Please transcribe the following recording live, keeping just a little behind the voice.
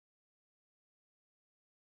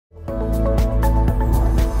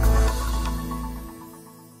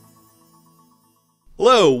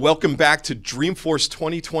Hello, welcome back to Dreamforce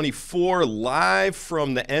 2024, live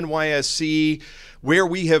from the NYSE, where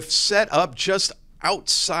we have set up just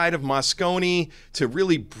outside of Moscone to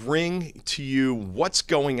really bring to you what's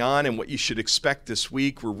going on and what you should expect this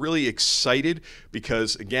week. We're really excited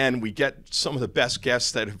because, again, we get some of the best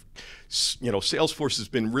guests that have, Salesforce has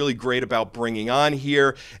been really great about bringing on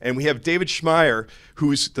here. And we have David Schmaier,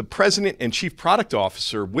 who's the president and chief product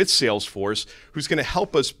officer with Salesforce, who's going to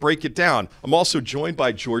help us break it down. I'm also joined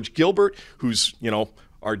by George Gilbert, who's,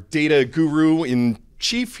 our data guru in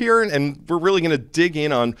chief here, and we're really going to dig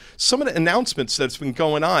in on some of the announcements that's been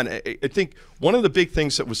going on. I think one of the big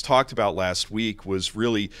things that was talked about last week was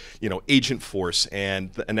really, Agentforce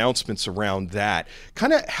and the announcements around that.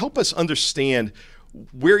 Kind of help us understand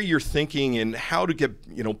where you're thinking and how to get,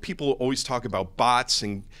 people always talk about bots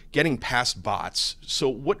and getting past bots.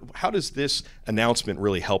 So how does this announcement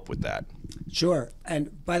really help with that? Sure.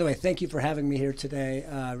 And by the way, thank you for having me here today.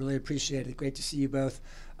 Really appreciate it. Great to see you both.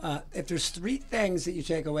 If there's three things that you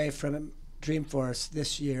take away from Dreamforce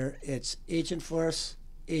this year, it's Agentforce,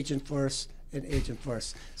 Agentforce, and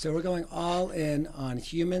Agentforce. So we're going all in on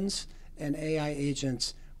humans and AI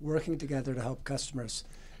agents working together to help customers.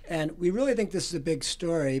 And we really think this is a big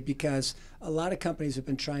story because a lot of companies have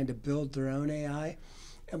been trying to build their own AI.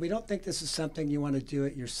 And we don't think this is something you want to do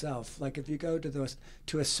it yourself. Like if you go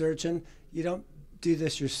to a surgeon, you don't do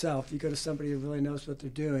this yourself. You go to somebody who really knows what they're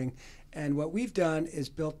doing. And what we've done is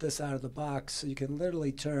built this out of the box so you can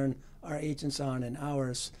literally turn our agents on in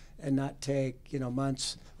hours and not take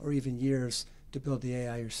months or even years to build the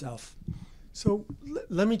AI yourself. So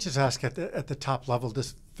let me just ask at the top level,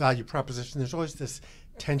 this value proposition, there's always this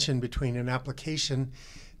tension between an application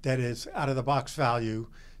that is out of the box value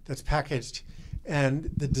that's packaged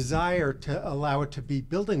and the desire to allow it to be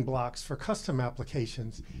building blocks for custom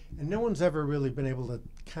applications. And no one's ever really been able to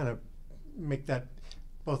kind of make that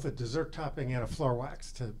both a dessert topping and a floor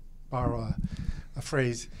wax, to borrow a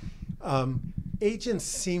phrase. Agents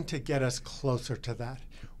seem to get us closer to that.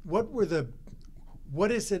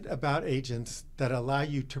 What is it about agents that allow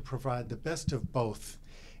you to provide the best of both?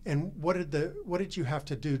 And what did you have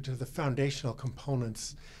to do to the foundational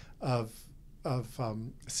components of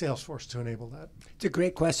Salesforce to enable that? It's a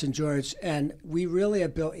great question, George. And we really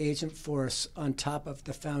have built Agentforce on top of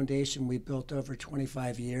the foundation we built over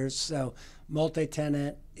 25 years. So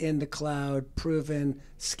multi-tenant, in the cloud, proven,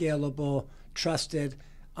 scalable, trusted.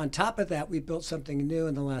 On top of that, we built something new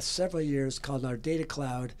in the last several years called our data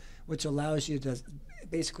cloud, which allows you to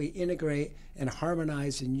basically integrate and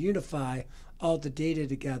harmonize and unify all the data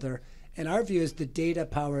together. And our view is the data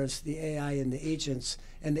powers the AI and the agents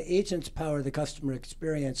power the customer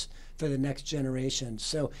experience for the next generation.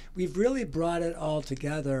 So we've really brought it all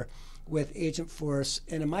together with Agentforce.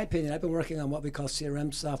 And in my opinion, I've been working on what we call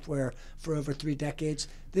CRM software for over 3 decades.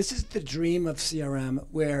 This is the dream of CRM,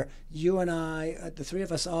 where you and I, the three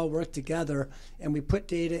of us, all work together and we put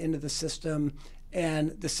data into the system,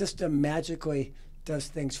 and the system magically does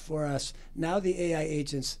things for us. Now the AI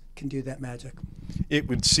agents can do that magic. It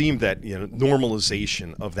would seem that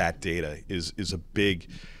normalization of that data is a big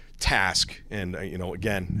task, and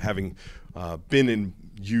again, having been in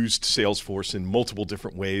used Salesforce in multiple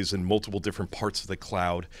different ways in multiple different parts of the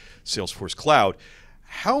cloud, Salesforce Cloud,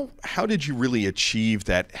 how did you really achieve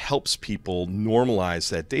that helps people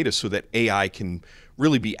normalize that data so that AI can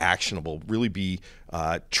really be actionable, really be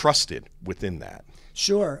trusted within that?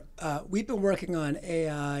 Sure. We've been working on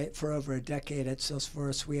AI for over a decade at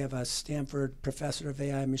Salesforce. We have a Stanford professor of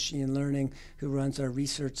AI machine learning who runs our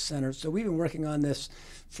research center. So we've been working on this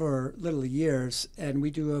for literally years, and we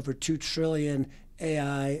do over 2 trillion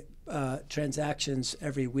AI transactions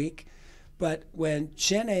every week. But when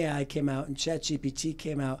Gen AI came out and ChatGPT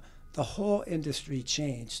came out, the whole industry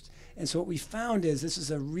changed. And so what we found is this is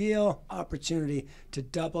a real opportunity to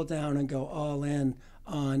double down and go all in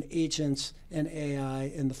on agents and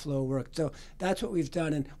AI in the flow work. So that's what we've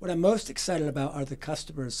done. And what I'm most excited about are the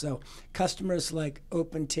customers. So customers like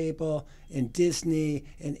OpenTable and Disney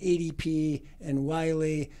and ADP and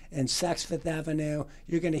Wiley and Saks Fifth Avenue,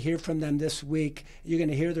 you're going to hear from them this week. You're going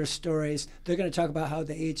to hear their stories. They're going to talk about how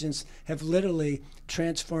the agents have literally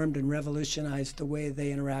transformed and revolutionized the way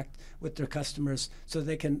they interact with their customers so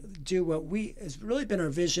they can do what has really been our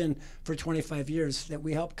vision for 25 years, that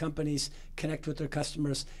we help companies connect with their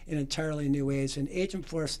customers in entirely new ways. And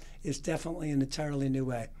Agentforce is definitely an entirely new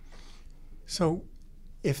way. So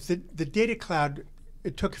if the data cloud,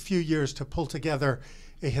 it took a few years to pull together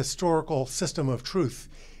a historical system of truth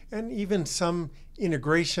and even some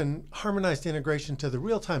integration, harmonized integration to the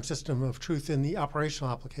real-time system of truth in the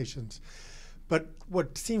operational applications. But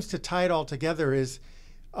what seems to tie it all together is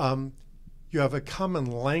You have a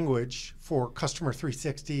common language for Customer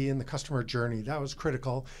 360 and the customer journey. That was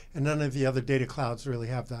critical, and none of the other data clouds really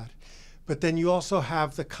have that. But then you also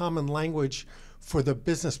have the common language for the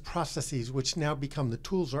business processes, which now become the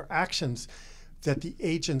tools or actions that the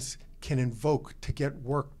agents can invoke to get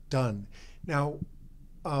work done. Now,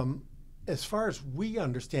 as far as we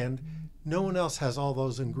understand, no one else has all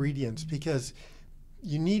those ingredients, because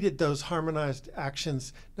you needed those harmonized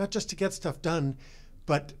actions, not just to get stuff done,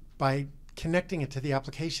 but by connecting it to the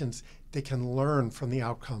applications, they can learn from the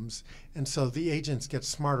outcomes. And so the agents get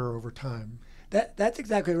smarter over time. That's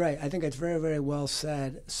exactly right. I think it's very, very well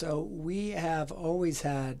said. So we have always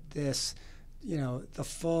had this, the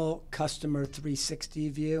full customer 360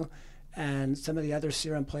 view, and some of the other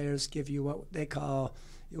CRM players give you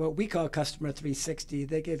what we call customer 360.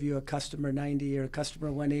 They give you a customer 90 or a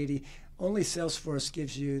customer 180. Only Salesforce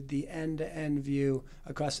gives you the end-to-end view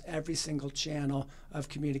across every single channel of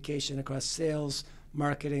communication across sales,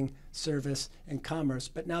 marketing, service, and commerce.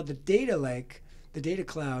 But now the data lake, the data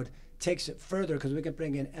cloud, takes it further, because we can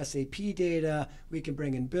bring in SAP data, we can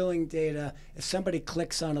bring in billing data. If somebody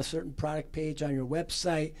clicks on a certain product page on your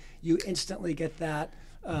website, you instantly get that.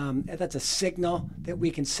 That's a signal that we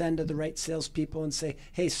can send to the right salespeople and say,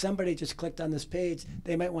 hey, somebody just clicked on this page.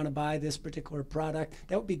 They might want to buy this particular product.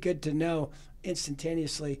 That would be good to know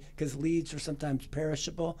instantaneously, because leads are sometimes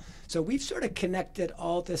perishable. So we've sort of connected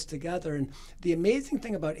all this together. And the amazing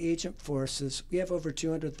thing about Agentforce is we have over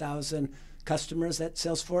 200,000 customers at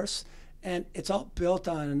Salesforce, and it's all built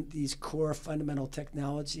on these core fundamental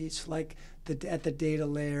technologies, like at the data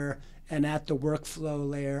layer and at the workflow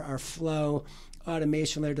layer. Our flow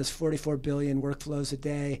automation layer does 44 billion workflows a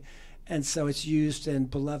day, and so it's used and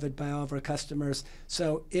beloved by all of our customers.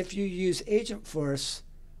 So if you use Agentforce,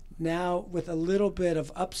 now with a little bit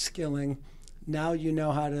of upskilling, now you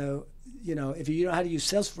know how to, if you know how to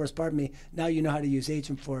use Salesforce, now you know how to use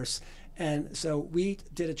Agentforce. And so we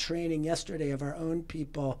did a training yesterday of our own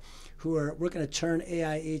people we're going to turn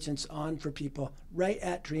AI agents on for people right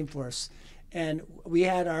at Dreamforce. And we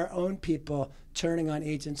had our own people turning on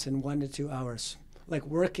agents in 1 to 2 hours, like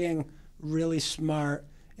working really smart,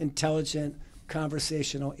 intelligent,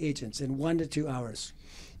 conversational agents in 1 to 2 hours.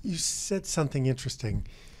 You said something interesting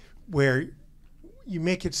where you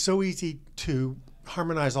make it so easy to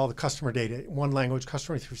harmonize all the customer data in one language,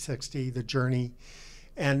 Customer 360, the journey.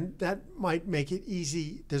 And that might make it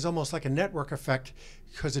easy. There's almost like a network effect,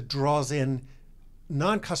 because it draws in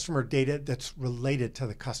non-customer data that's related to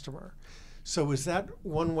the customer. So is that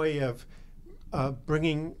one way of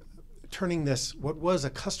turning this, what was a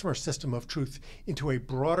customer system of truth, into a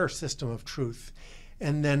broader system of truth,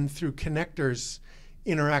 and then through connectors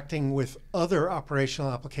interacting with other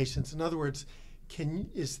operational applications? In other words,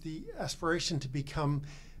 is the aspiration to become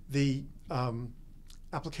the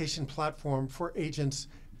application platform for agents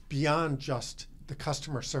beyond just the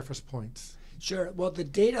customer surface points? Sure. Well, the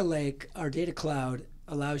data lake, our data cloud,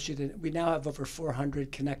 allows you to, we now have over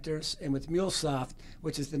 400 connectors, and with MuleSoft,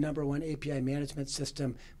 which is the #1 API management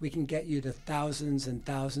system, we can get you to thousands and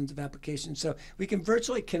thousands of applications. So we can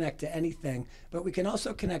virtually connect to anything, but we can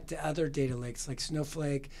also connect to other data lakes like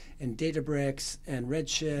Snowflake and Databricks and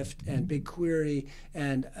Redshift and BigQuery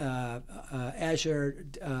and Azure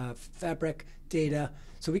Fabric data.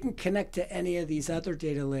 So we can connect to any of these other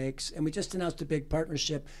data lakes, and we just announced a big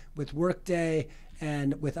partnership with Workday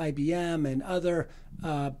and with IBM and other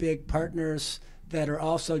big partners that are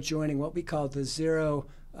also joining what we call the Zero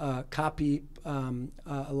Copy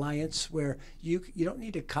Alliance, where you don't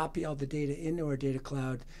need to copy all the data into our data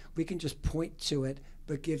cloud. We can just point to it,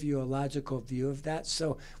 but give you a logical view of that.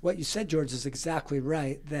 So what you said, George, is exactly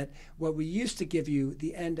right, that what we used to give you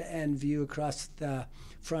the end-to-end view across the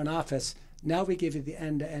front office, now we give you the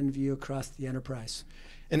end-to-end view across the enterprise.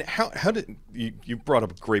 And how did you brought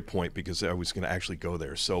up a great point, because I was going to actually go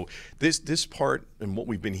there. So this part and what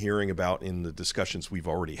we've been hearing about in the discussions we've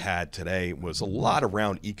already had today was a lot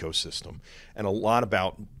around ecosystem and a lot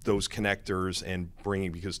about those connectors and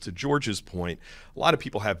bringing, because to George's point, a lot of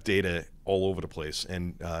people have data all over the place,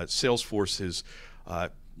 and Salesforce has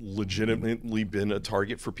legitimately been a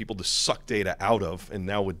target for people to suck data out of. And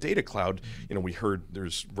now with Data Cloud, we heard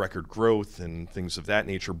there's record growth and things of that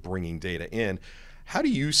nature bringing data in. How do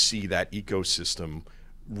you see that ecosystem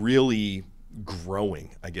really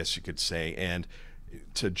growing, I guess you could say? And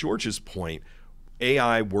to George's point,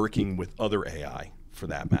 AI working with other AI, for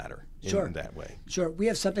that matter, in that way. Sure. We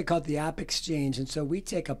have something called the App Exchange, and so we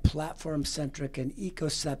take a platform-centric and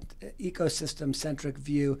ecosystem-centric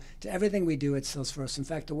view to everything we do at Salesforce. In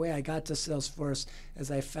fact, the way I got to Salesforce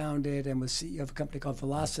is I founded and was CEO of a company called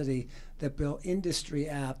Velocity that built industry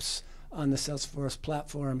apps on the Salesforce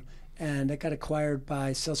platform. And it got acquired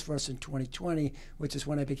by Salesforce in 2020, which is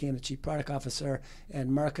when I became the chief product officer.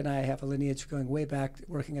 And Mark and I have a lineage going way back,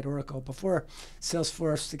 working at Oracle before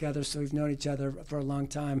Salesforce together, so we've known each other for a long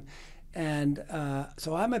time. And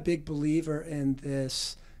so I'm a big believer in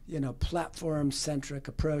this, platform-centric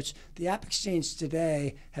approach. The App Exchange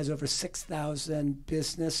today has over 6,000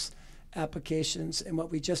 business applications, and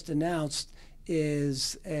what we just announced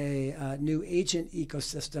is a new agent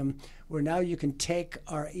ecosystem where now you can take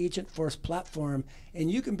our Agentforce platform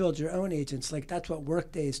and you can build your own agents. Like that's what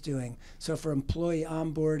Workday is doing. So for employee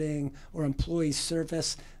onboarding or employee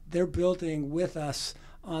service, they're building with us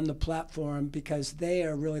on the platform because they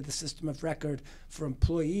are really the system of record for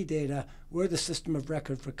employee data. We're the system of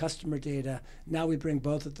record for customer data. Now we bring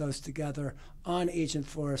both of those together on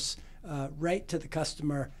Agentforce right to the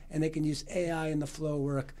customer, and they can use AI in the flow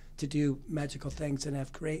work to do magical things and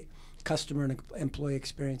have great customer and employee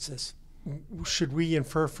experiences. Should we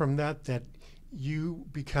infer from that that you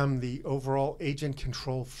become the overall agent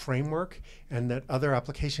control framework and that other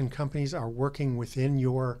application companies are working within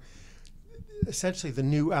your, essentially the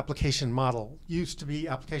new application model? Used to be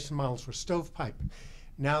application models were stovepipe.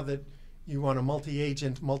 Now that you want a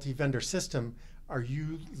multi-agent, multi-vendor system, are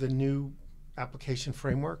you the new application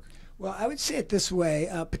framework? Well, I would say it this way,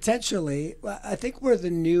 potentially. I think we're the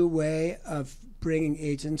new way of bringing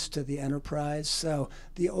agents to the enterprise. So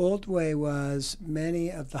the old way was many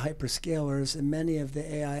of the hyperscalers and many of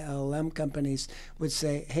the AI LLM companies would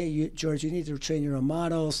say, hey, George, you need to train your own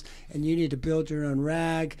models, and you need to build your own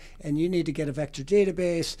RAG, and you need to get a vector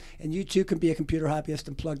database, and you too can be a computer hobbyist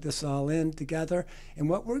and plug this all in together. And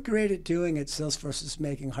what we're great at doing at Salesforce is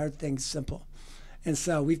making hard things simple. And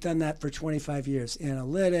so we've done that for 25 years.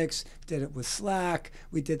 Analytics, did it with Slack,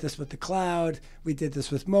 we did this with the cloud, we did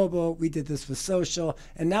this with mobile, we did this with social,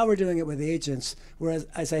 and now we're doing it with agents. Whereas,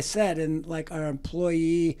 as I said, in like our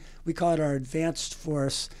employee, we call it our advanced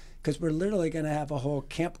force, because we're literally going to have a whole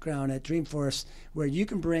campground at Dreamforce where you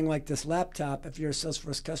can bring like this laptop if you're a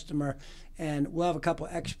Salesforce customer, and we'll have a couple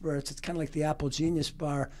experts. It's kind of like the Apple Genius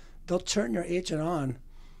Bar. They'll turn your agent on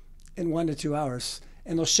in 1 to 2 hours.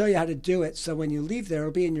 And they'll show you how to do it. So when you leave there,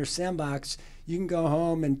 it'll be in your sandbox. You can go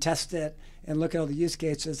home and test it and look at all the use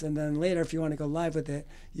cases. And then later, if you want to go live with it,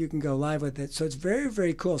 you can go live with it. So it's very,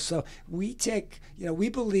 very cool. So we we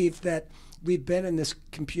believe that we've been in this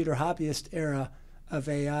computer hobbyist era of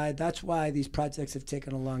AI. That's why these projects have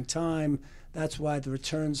taken a long time. That's why the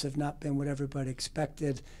returns have not been what everybody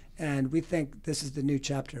expected. And we think this is the new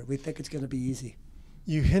chapter. We think it's going to be easy.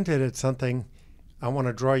 You hinted at something. I want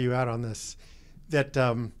to draw you out on this. That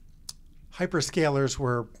hyperscalers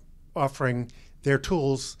were offering their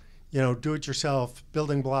tools, do-it-yourself,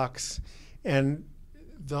 building blocks, and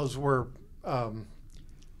those were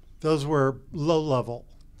low level.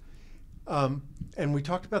 And we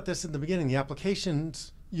talked about this in the beginning. The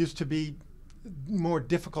applications used to be more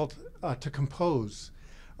difficult to compose.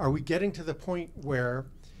 Are we getting to the point where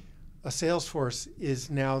a Salesforce is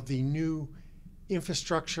now the new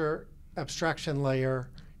infrastructure abstraction layer,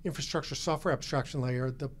 infrastructure software abstraction layer,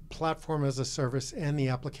 the platform as a service and the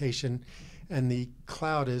application, and the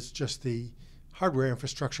cloud is just the hardware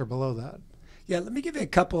infrastructure below that? Yeah, let me give you a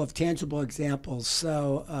couple of tangible examples.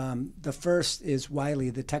 So the first is Wiley,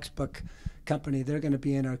 the textbook company. They're going to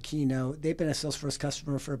be in our keynote. They've been a Salesforce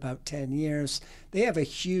customer for about 10 years. They have a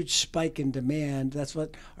huge spike in demand. That's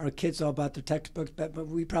what our kids all bought their textbooks, but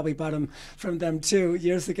we probably bought them from them too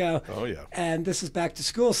years ago. Oh, yeah. And this is back to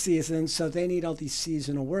school season, so they need all these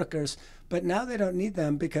seasonal workers. But now they don't need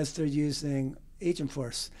them because they're using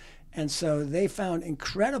Agentforce. And so they found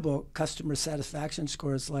incredible customer satisfaction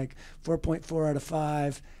scores, like 4.4 out of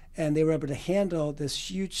 5, and they were able to handle this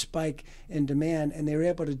huge spike in demand, and they were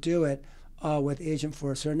able to do it with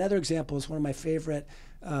Agentforce. Or another example is one of my favorite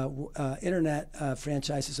internet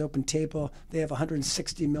franchises, OpenTable. They have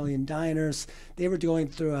 160 million diners. They were going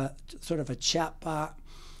through a sort of a chatbot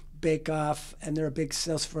bake-off, and they're a big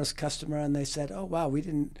Salesforce customer, and they said, oh, wow, we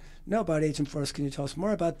didn't know about Agentforce. Can you tell us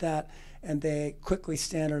more about that? And they quickly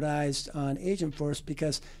standardized on Agentforce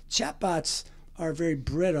because chatbots are very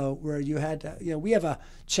brittle, where you had to, we have a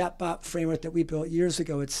chatbot framework that we built years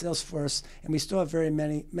ago at Salesforce, and we still have very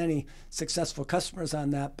many successful customers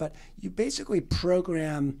on that. But you basically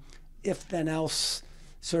program if then else,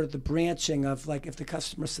 sort of the branching of like if the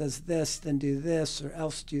customer says this, then do this, or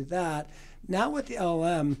else do that. Now with the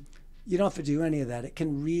LLM, you don't have to do any of that. It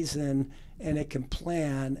can reason and it can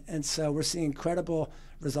plan. And so we're seeing incredible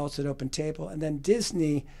results at OpenTable. And then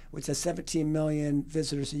Disney, which has 17 million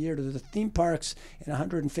visitors a year to the theme parks and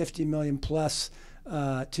 150 million plus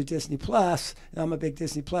to Disney Plus. And I'm a big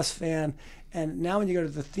Disney Plus fan. And now when you go to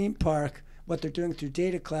the theme park, what they're doing through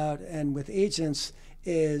Data Cloud and with agents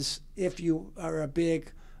is, if you are a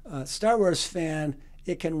big Star Wars fan,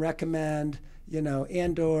 it can recommend,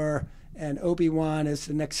 Andor and Obi-Wan is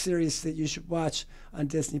the next series that you should watch on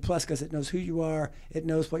Disney Plus, because it knows who you are, it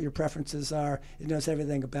knows what your preferences are, it knows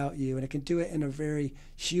everything about you, and it can do it in a very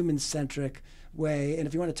human-centric way. And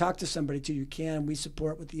if you want to talk to somebody too, you can. We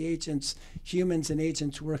support with the agents, humans and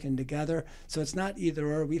agents working together. So it's not either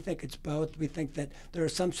or. We think it's both. We think that there are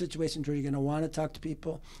some situations where you're going to want to talk to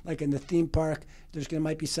people, like in the theme park.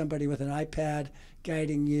 Might be somebody with an iPad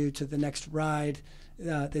guiding you to the next ride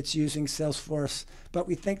that's using Salesforce. But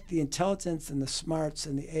we think the intelligence and the smarts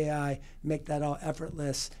and the AI make that all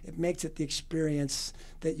effortless. It makes it the experience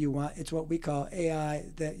that you want. It's what we call AI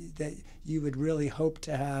that you would really hope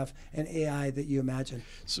to have, and AI that you imagine.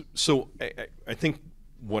 So I think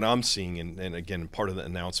what I'm seeing, and again, part of the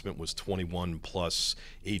announcement was 21 plus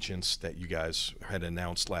agents that you guys had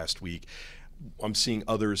announced last week. I'm seeing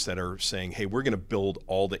others that are saying, hey, we're going to build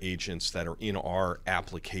all the agents that are in our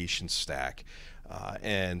application stack.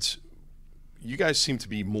 And you guys seem to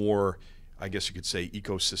be more, I guess you could say,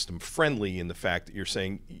 ecosystem friendly in the fact that you're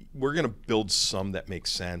saying we're going to build some that make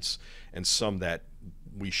sense and some that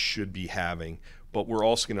we should be having, but we're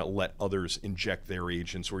also going to let others inject their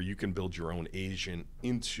agents, or you can build your own agent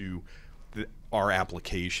into our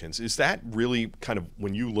applications. Is that really kind of,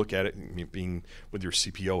 when you look at it, being with your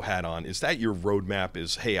CPO hat on, is that your roadmap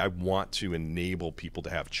is, hey, I want to enable people to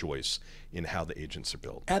have choice in how the agents are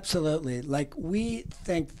built? Absolutely. Like, we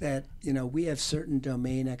think that, we have certain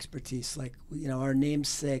domain expertise. Like, our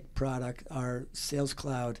namesake product, our Sales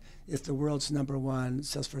Cloud, is the world's #1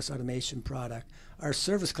 Salesforce automation product. Our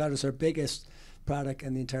Service Cloud is our biggest product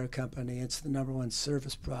in the entire company. It's the #1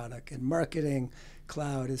 service product. And Marketing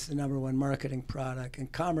Cloud is the #1 marketing product, and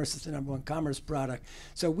Commerce is the #1 commerce product.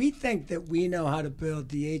 So we think that we know how to build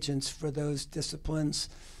the agents for those disciplines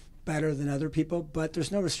better than other people, but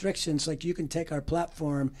there's no restrictions. Like, you can take our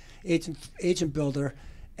platform, agent builder,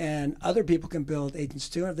 and other people can build agents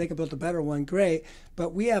too. And if they can build a better one, great.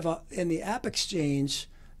 But we have, in the App Exchange,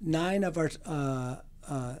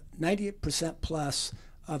 98% plus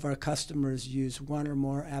of our customers use one or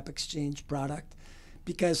more App Exchange product,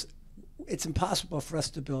 because it's impossible for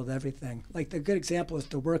us to build everything. Like, the good example is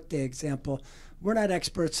the Workday example. We're not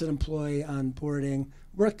experts at employee onboarding.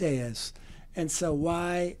 Workday is. And so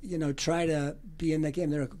why, try to be in that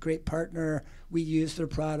game? They're a great partner. We use their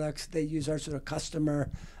products. They use our sort of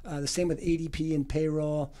customer. The same with ADP and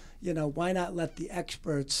payroll. Why not let the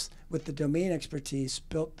experts with the domain expertise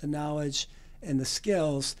build the knowledge and the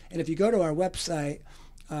skills? And if you go to our website,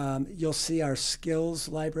 you'll see our skills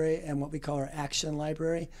library and what we call our action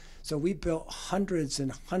library. So we built hundreds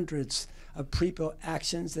and hundreds of pre-built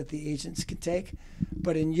actions that the agents can take.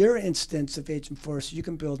 But in your instance of Agentforce, you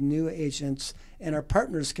can build new agents, and our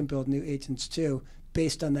partners can build new agents too,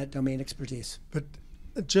 based on that domain expertise. But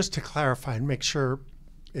just to clarify and make sure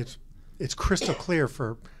it's crystal clear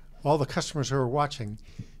for all the customers who are watching,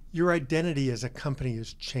 your identity as a company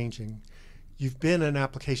is changing. You've been an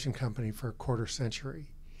application company for a quarter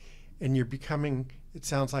century, and you're becoming, it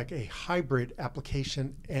sounds like, a hybrid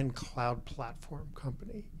application and cloud platform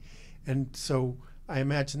company. And so I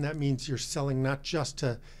imagine that means you're selling not just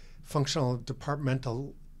to functional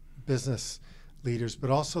departmental business leaders, but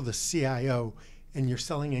also the CIO, and you're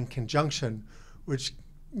selling in conjunction, which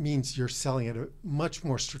means you're selling at a much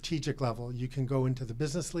more strategic level. You can go into the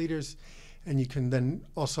business leaders, and you can then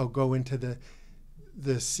also go into the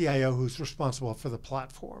CIO who's responsible for the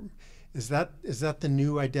platform. Is that the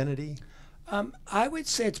new identity? I would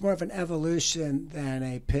say it's more of an evolution than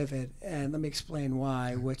a pivot, and let me explain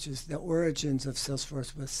why, which is the origins of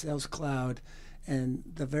Salesforce was Sales Cloud, and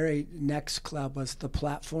the very next cloud was the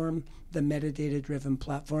platform, the metadata-driven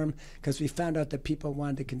platform, because we found out that people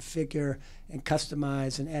wanted to configure and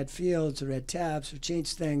customize and add fields or add tabs or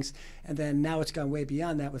change things, and then now it's gone way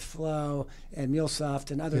beyond that with Flow and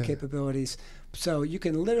MuleSoft and other capabilities. So you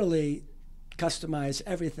can literally customize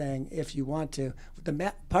everything if you want to.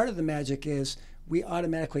 Part of the magic is we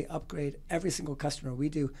automatically upgrade every single customer. We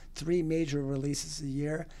do 3 major releases a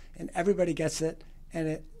year, and everybody gets it, and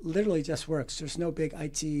it literally just works. There's no big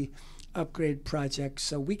IT upgrade project,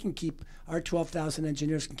 so we can keep, our 12,000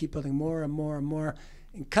 engineers can keep building more and more and more,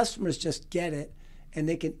 and customers just get it, and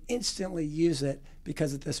they can instantly use it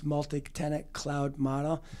because of this multi-tenant cloud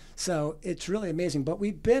model. So it's really amazing. But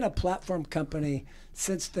we've been a platform company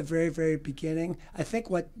since the very, very beginning. I think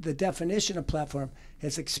what the definition of platform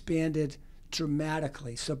has expanded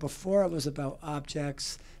dramatically. So before it was about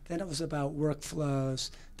objects, then it was about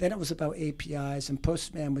workflows, then it was about APIs, and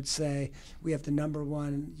Postman would say we have the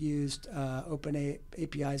 #1 used open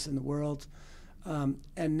APIs in the world.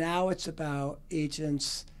 And now it's about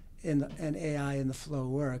agents and AI in the flow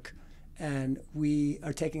work. And we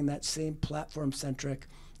are taking that same platform-centric,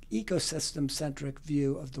 ecosystem-centric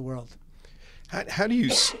view of the world. How do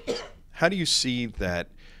you see that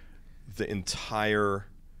the entire,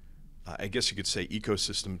 I guess you could say,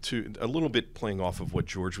 ecosystem, too, a little bit playing off of what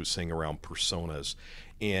George was saying around personas,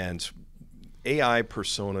 and AI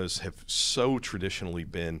personas have so traditionally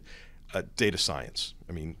been data science.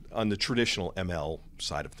 I mean, on the traditional ML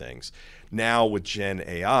side of things. Now with Gen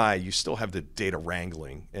AI, you still have the data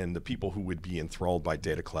wrangling and the people who would be enthralled by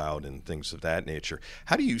data cloud and things of that nature.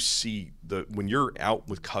 How do you see when you're out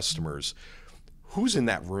with customers, who's in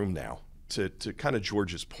that room now? To kind of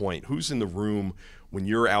George's point, who's in the room when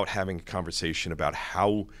you're out having a conversation about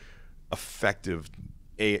how effective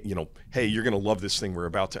hey, you're going to love this thing we're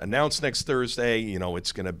about to announce next Thursday.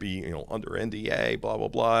 It's going to be, under NDA, blah, blah,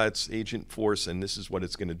 blah. It's Agentforce, and this is what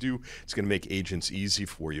it's going to do. It's going to make agents easy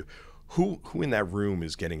for you. Who in that room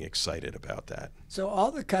is getting excited about that? So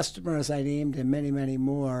all the customers I named and many, many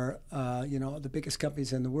more, the biggest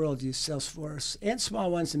companies in the world use Salesforce, and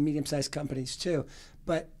small ones and medium-sized companies too.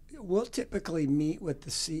 But we'll typically meet with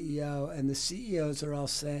the CEO, and the CEOs are all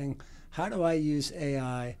saying, how do I use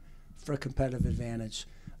AI for a competitive advantage?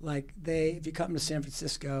 Like if you come to San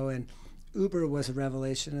Francisco, and Uber was a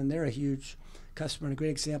revelation, and they're a huge customer and a great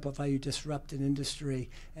example of how you disrupt an industry,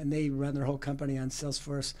 and they run their whole company on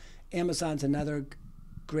Salesforce. Amazon's another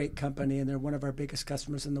great company, and they're one of our biggest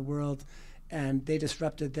customers in the world, and they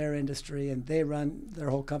disrupted their industry, and they run their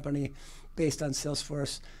whole company based on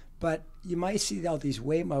Salesforce. But you might see all these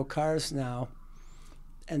Waymo cars now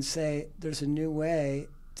and say there's a new way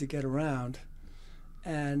to get around,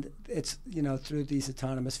 and it's through these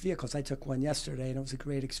autonomous vehicles. I took one yesterday, and it was a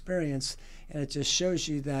great experience, and it just shows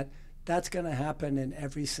you that that's going to happen in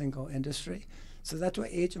every single industry. So that's what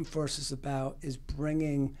Agentforce is about, is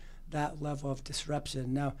bringing that level of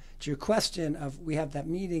disruption. Now, to your question of, we have that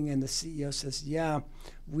meeting and the CEO says, yeah,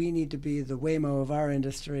 we need to be the Waymo of our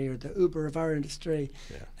industry or the Uber of our industry.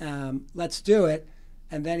 Yeah. Let's do it.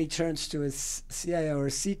 And then he turns to his CIO or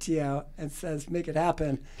CTO and says, make it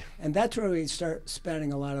happen. And that's where we start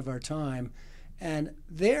spending a lot of our time. And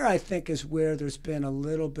there, I think, is where there's been a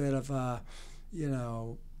little bit of a,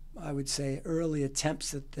 I would say, early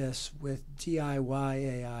attempts at this with DIY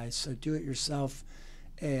AI, so do-it-yourself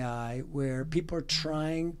AI, where people are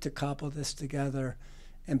trying to cobble this together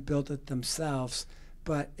and build it themselves.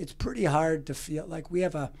 But it's pretty hard to feel like we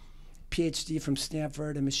have a PhD from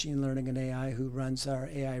Stanford in machine learning and AI who runs our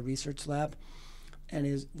AI research lab,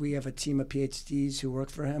 and we have a team of PhDs who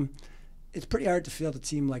work for him. It's pretty hard to field a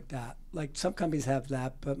team like that. Like, some companies have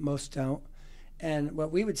that, but most don't. And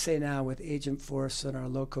what we would say now with Agentforce and our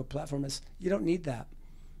low-code platform is you don't need that.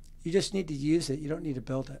 You just need to use it. You don't need to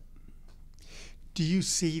build it. Do you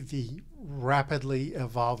see the rapidly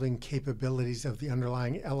evolving capabilities of the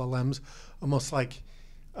underlying LLMs almost like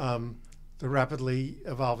the rapidly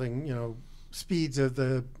evolving, speeds of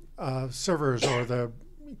the servers or the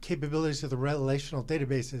capabilities of the relational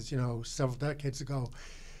databases, several decades ago?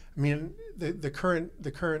 I mean, the current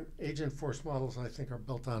Agentforce models, I think, are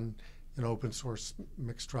built on open source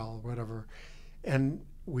Mixtral or whatever, and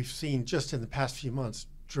we've seen just in the past few months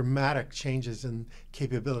dramatic changes in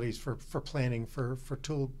capabilities for planning, for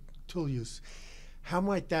tool use. How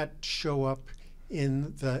might that show up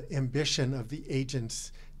in the ambition of the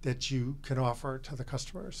agents that you can offer to the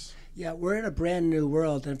customers? Yeah, we're in a brand new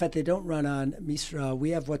world. In fact, they don't run on Mistral.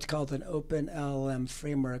 We have what's called an open LLM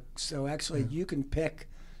framework. So actually, you can pick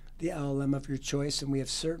the LLM of your choice, and we have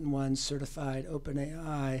certain ones certified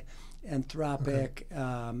OpenAI, Anthropic,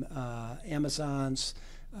 Amazon's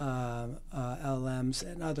LLMs,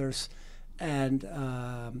 and others. And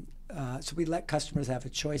so we let customers have a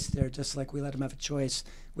choice there, just like we let them have a choice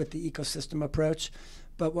with the ecosystem approach.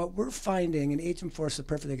 But what we're finding, and Agentforce, a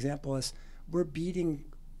perfect example, is we're beating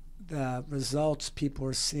the results people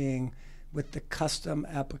are seeing with the custom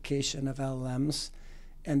application of LLMs.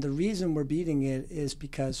 And the reason we're beating it is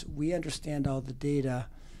because we understand all the data.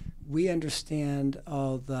 We understand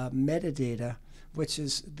all the metadata, which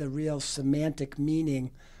is the real semantic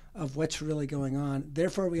meaning of what's really going on.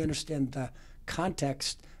 Therefore, we understand the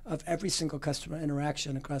context of every single customer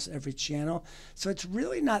interaction across every channel. So it's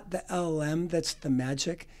really not the LLM that's the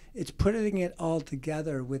magic. It's putting it all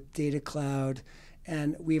together with Data Cloud.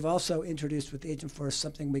 And we've also introduced with Agentforce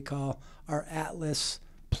something we call our Atlas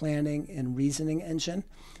planning and reasoning engine.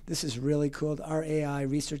 This is really cool. Our AI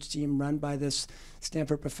research team run by this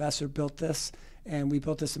Stanford professor built this. And we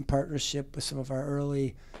built this in partnership with some of our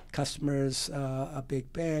early customers, a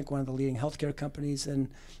big bank, one of the leading healthcare companies in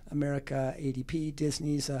America, ADP,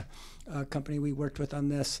 Disney's a company we worked with on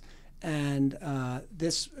this. And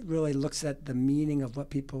this really looks at the meaning of what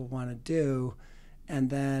people want to do and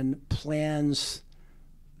then plans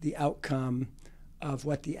the outcome of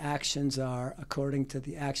what the actions are according to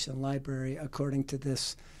the action library, according to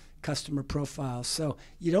this customer profile. So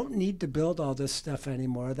you don't need to build all this stuff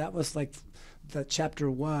anymore. That was like the chapter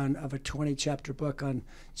 1 of a 20-chapter book on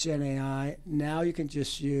Gen AI. Now you can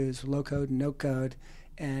just use low code and no code,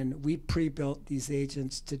 and we pre-built these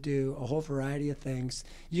agents to do a whole variety of things.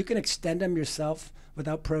 You can extend them yourself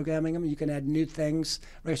without programming them. You can add new things.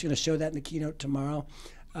 We're actually going to show that in the keynote tomorrow,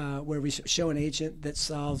 where we show an agent that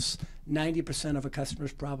solves 90% of a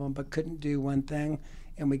customer's problem but couldn't do one thing.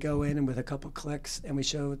 And we go in and with a couple clicks and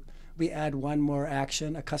we add one more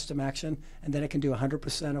action, a custom action, and then it can do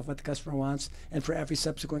 100% of what the customer wants and for every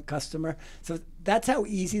subsequent customer. So that's how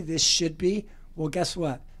easy this should be. Well, guess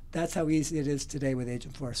what? That's how easy it is today with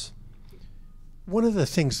Agentforce. One of the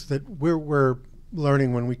things that we're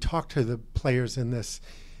learning when we talk to the players in this,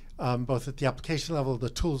 both at the application level, the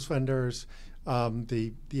tools vendors,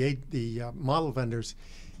 the model vendors,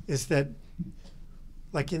 is that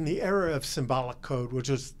like in the era of symbolic code, which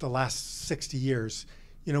was the last 60 years,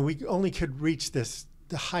 we only could reach the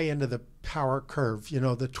high end of the power curve, the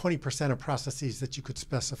 20% of processes that you could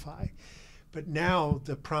specify. But now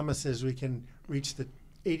the promise is we can reach the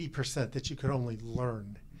 80% that you could only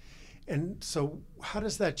learn. And so how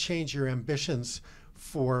does that change your ambitions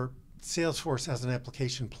for Salesforce as an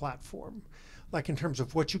application platform? Like in terms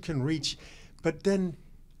of what you can reach, but then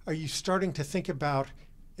are you starting to think about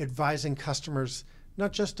advising customers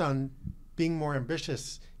not just on being more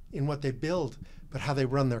ambitious in what they build, but how they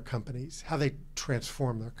run their companies, how they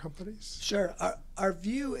transform their companies? Sure. Our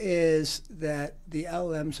view is that the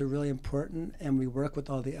LLMs are really important, and we work with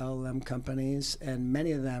all the LLM companies, and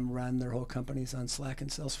many of them run their whole companies on Slack and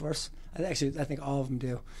Salesforce. I think all of them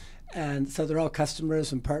do. And so they're all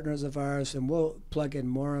customers and partners of ours, and we'll plug in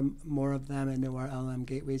more of them into our LLM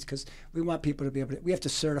gateways because we want people to be able to, we have to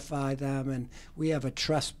certify them, and we have a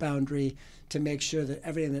trust boundary to make sure that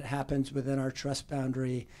everything that happens within our trust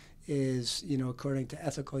boundary is, according to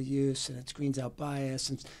ethical use, and it screens out bias.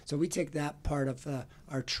 And so we take that part of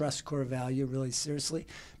our trust core value really seriously.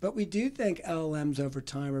 But we do think LLMs over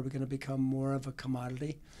time are going to become more of a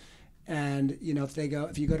commodity. And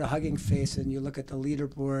if you go to Hugging Face and you look at the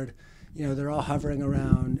leaderboard, they're all hovering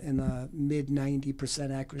around in the mid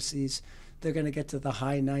 90% accuracies. They're going to get to the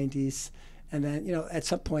high 90s, and then at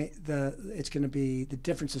some point the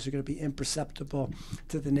differences are going to be imperceptible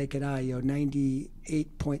to the naked eye.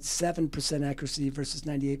 98.7% accuracy versus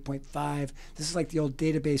 98.5. This is like the old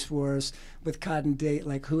database wars with Cod and Date,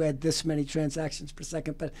 like who had this many transactions per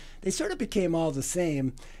second, but they sort of became all the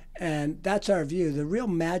same. And that's our view. The real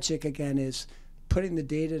magic, again, is putting the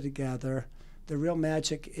data together. The real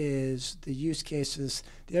magic is the use cases.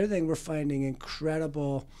 The other thing we're finding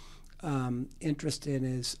incredible interest in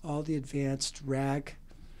is all the advanced RAG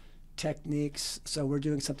techniques. So we're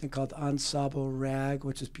doing something called Ensemble RAG,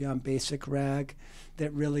 which is beyond basic RAG,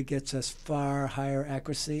 that really gets us far higher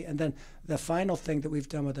accuracy. And then the final thing that we've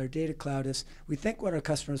done with our data cloud is we think what our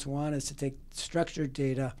customers want is to take structured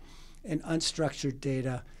data and unstructured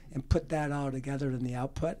data and put that all together in the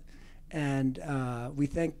output. And we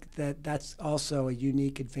think that that's also a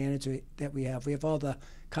unique advantage that we have. We have all the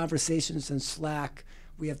conversations in Slack.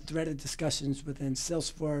 We have threaded discussions within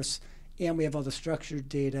Salesforce, and we have all the structured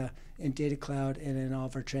data in Data Cloud and in all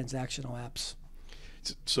of our transactional apps.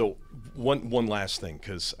 So one last thing,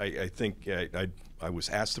 because I think I was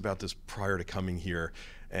asked about this prior to coming here,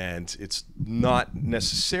 and it's not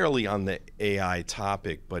necessarily on the AI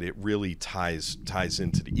topic, but it really ties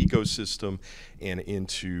into the ecosystem and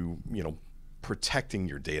into protecting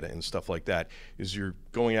your data and stuff like that. Is you're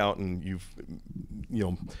going out and you've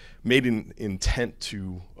made an intent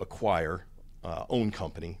to acquire own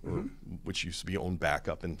company, or which used to be own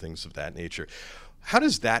backup and things of that nature. How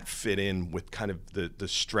does that fit in with kind of the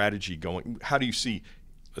strategy going? How do you see,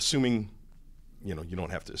 assuming, you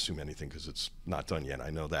don't have to assume anything because it's not done yet, I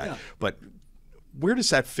know that, yeah. But where does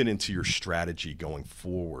that fit into your strategy going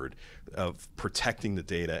forward of protecting the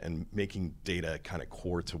data and making data kind of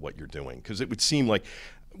core to what you're doing? Because it would seem like,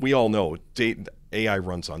 we all know AI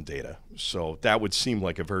runs on data, so that would seem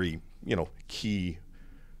like a very key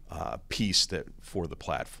piece for the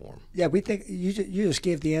platform. Yeah, we think you just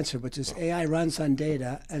gave the answer, which is AI runs on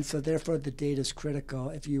data, and so therefore the data is critical.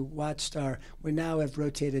 If you watched we now have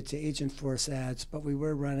rotated to Agentforce ads, but we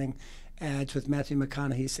were running ads with Matthew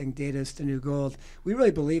McConaughey saying data is the new gold. We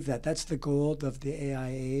really believe that. That's the gold of the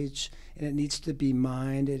AI age, and it needs to be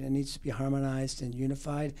mined, and it needs to be harmonized and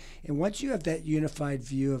unified. And once you have that unified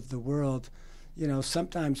view of the world, you know,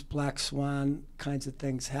 sometimes black swan kinds of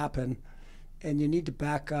things happen, and you need to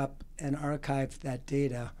back up and archive that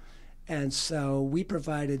data. And so we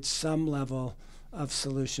provided some level of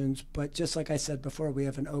solutions, but just like I said before, we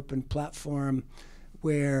have an open platform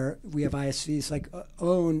where we have ISVs like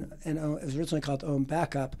Own, and it was originally called Own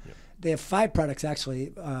Backup. Yep. They have 5 products actually.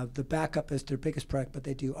 The backup is their biggest product, but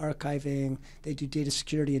they do archiving, they do data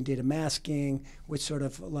security and data masking, which sort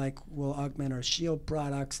of like will augment our Shield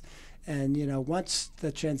products. And you know, once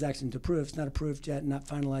the transaction's approved, it's not approved yet, not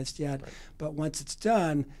finalized yet, right. But once it's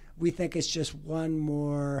done, we think it's just one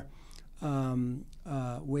more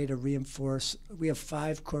way to reinforce. We have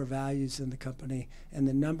 5 core values in the company, and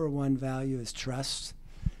the number one value is trust.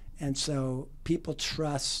 And so people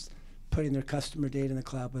trust putting their customer data in the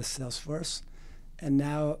cloud with Salesforce, and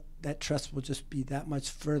now that trust will just be that much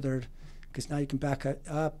furthered, because now you can back it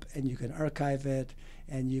up and you can archive it,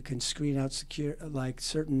 and you can screen out secure like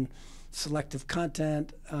certain selective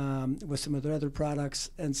content with some of their other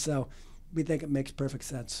products. And so we think it makes perfect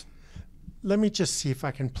sense. Let me just see if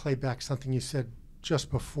I can play back something you said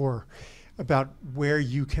just before about where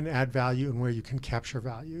you can add value and where you can capture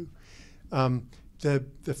value. The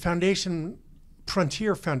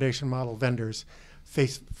frontier foundation model vendors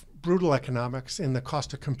face brutal economics in the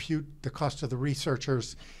cost of compute, the cost of the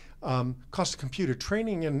researchers, cost of computer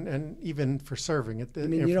training, and even for serving at the. I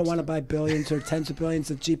mean, you don't want to buy billions or tens of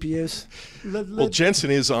billions of GPUs? Well,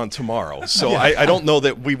 Jensen is on tomorrow, so yeah. I don't know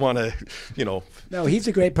that we want to, you know. No, he's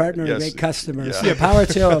a great partner and a great customer. Yeah. So power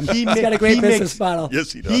to him. He's got a great business model.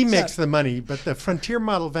 Yes, he does. He makes the money, but the frontier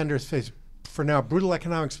model vendors face, for now, brutal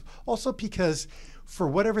economics, also because for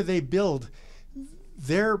whatever they build,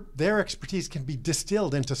 their expertise can be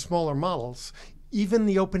distilled into smaller models. Even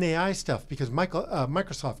the OpenAI stuff, because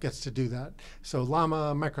Microsoft gets to do that. So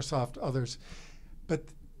Llama, Microsoft, others. But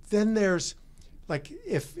then there's, like,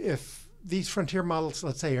 if these frontier models,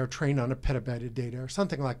 let's say, are trained on a petabyte of data or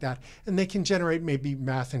something like that, and they can generate maybe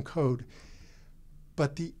math and code,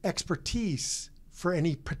 but the expertise for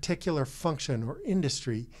any particular function or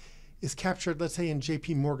industry is captured, let's say, in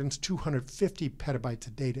JP Morgan's 250 petabytes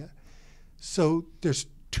of data. So there's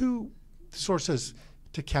 2 sources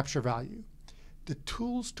to capture value. The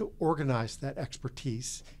tools to organize that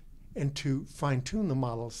expertise and to fine-tune the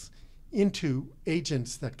models into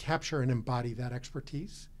agents that capture and embody that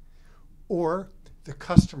expertise, or the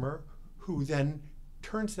customer who then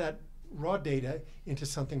turns that raw data into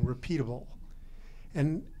something repeatable.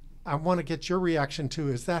 And I want to get your reaction to,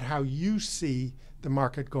 is that how you see the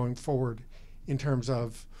market going forward in terms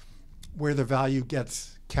of where the value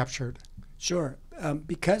gets captured? Sure.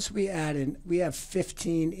 Because we have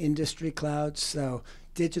 15 industry clouds, so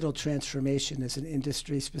digital transformation is an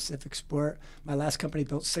industry-specific sport. My last company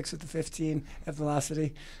built 6 of the 15 at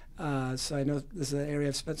Velocity, so I know this is an area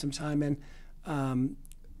I've spent some time in.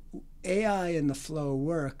 AI in the flow of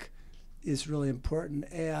work is really important.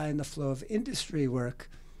 AI in the flow of industry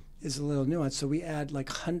work is a little nuanced. So we add like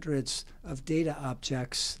hundreds of data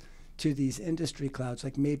objects to these industry clouds.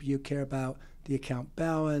 Like maybe you care about the account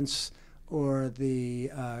balance, or the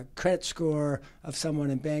credit score of someone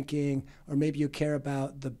in banking, or maybe you care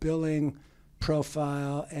about the billing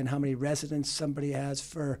profile and how many residents somebody has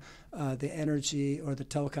for the energy or the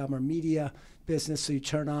telecom or media business, so you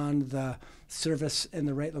turn on the service in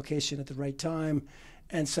the right location at the right time.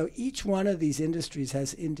 And so each one of these industries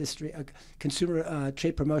has consumer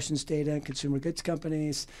trade promotions data and consumer goods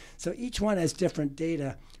companies. So each one has different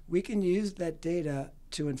data. We can use that data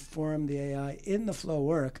to inform the AI in the flow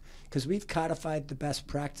work, because we've codified the best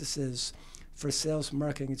practices for sales,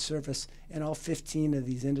 marketing, and service in all 15 of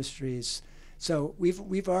these industries. So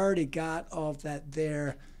we've already got all of that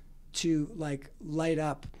there to like light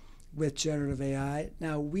up with generative AI.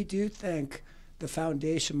 Now we do think the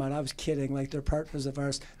foundation model, I was kidding, like they're partners of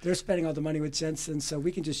ours, they're spending all the money with Jensen, so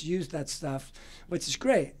we can just use that stuff, which is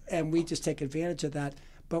great, and we just take advantage of that.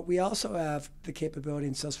 But we also have the capability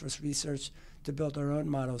in Salesforce Research to build our own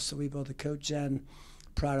models. So we build a code gen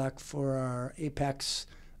product for our Apex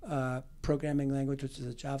programming language, which is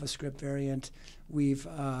a JavaScript variant. We've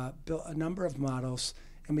built a number of models,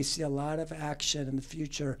 and we see a lot of action in the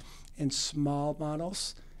future in small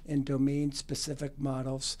models, in domain-specific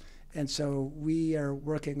models. And so we are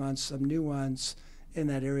working on some new ones in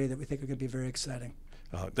that area that we think are going to be very exciting.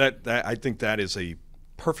 I think that is a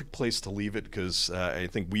perfect place to leave it, because I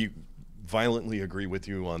think we violently agree with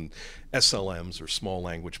you on SLMs, or small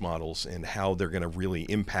language models, and how they're going to really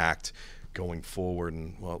impact going forward.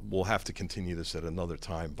 And well, we'll have to continue this at another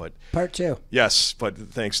time. But Part 2. yes, but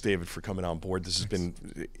thanks, David, for coming on board. This has been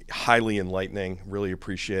highly enlightening. Really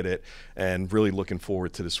appreciate it, and really looking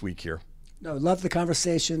forward to this week here. No, love the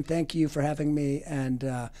conversation. Thank you for having me, and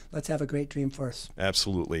let's have a great Dreamforce.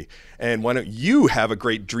 Absolutely. And why don't you have a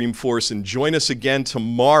great Dreamforce and join us again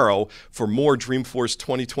tomorrow for more Dreamforce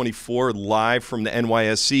 2024 live from the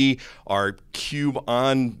NYSE, our Cube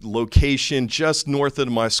on location just north of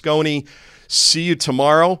Moscone. See you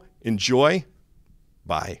tomorrow. Enjoy.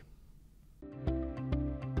 Bye.